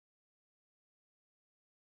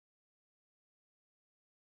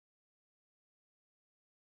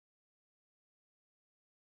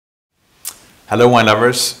Hello wine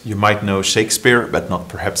lovers, you might know Shakespeare, but not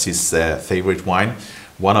perhaps his favorite wine.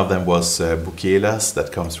 One of them was Bucelas,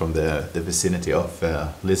 that comes from the vicinity of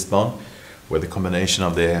Lisbon, where the combination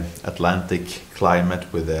of the Atlantic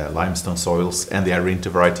climate with the limestone soils and the Arinto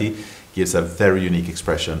variety gives a very unique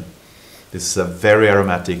expression. This is a very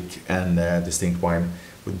aromatic and distinct wine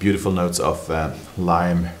with beautiful notes of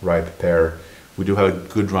lime, ripe pear. We do have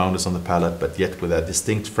a good roundness on the palate, but yet with a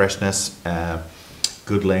distinct freshness,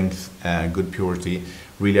 good length, good purity,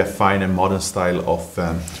 really a fine and modern style of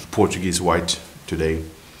Portuguese white today.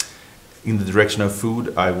 In the direction of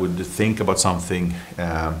food, I would think about something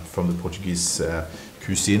from the Portuguese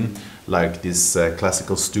cuisine, like this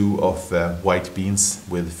classical stew of white beans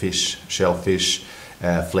with fish, shellfish,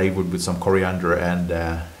 flavored with some coriander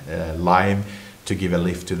and lime to give a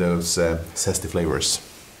lift to those zesty flavors.